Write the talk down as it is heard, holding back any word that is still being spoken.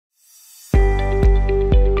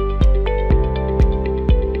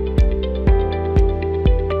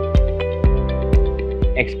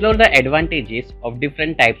Explore the advantages of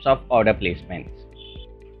different types of order placements.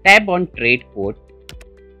 Tap on Trade Code.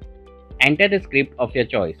 Enter the script of your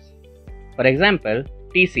choice. For example,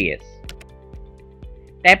 TCS.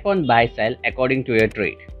 Tap on Buy Sell according to your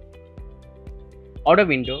trade. Order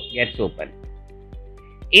window gets open.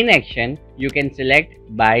 In action, you can select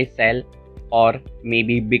Buy Sell or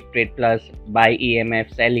maybe Big Trade Plus, Buy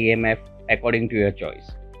EMF, Sell EMF according to your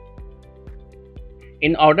choice.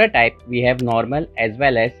 In order type, we have normal as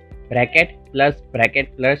well as bracket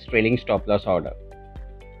plus trailing stop loss order.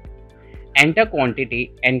 Enter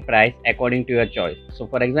quantity and price according to your choice. So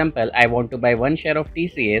for example, I want to buy 1 share of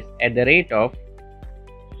TCS at the rate of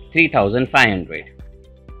 3,500.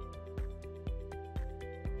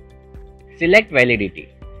 Select validity.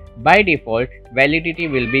 By default, validity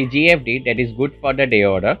will be GFD, that is good for the day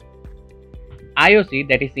order, IOC,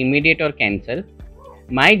 that is immediate or cancel,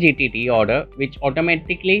 My GTT order, which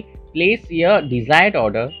automatically place your desired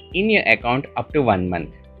order in your account up to 1 month.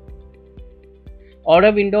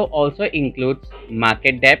 Order window also includes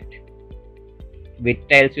market depth, which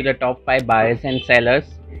tells you the top 5 buyers and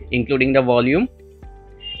sellers, including the volume.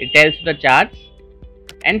 It tells you the charts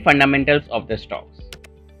and fundamentals of the stocks.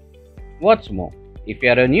 What's more, if you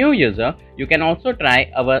are a new user, you can also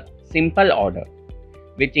try our simple order,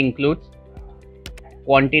 which includes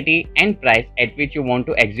quantity and price at which you want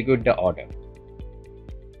to execute the order.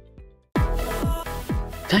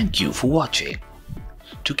 Thank you for watching.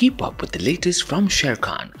 To keep up with the latest from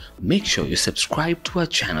Sharekhan, make sure you subscribe to our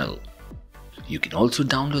channel. You can also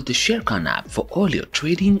download the Sharekhan app for all your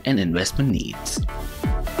trading and investment needs.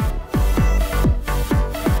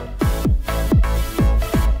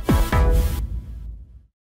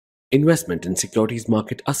 Investment in securities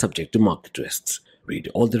market are subject to market risks. Read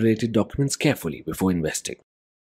all the related documents carefully before investing.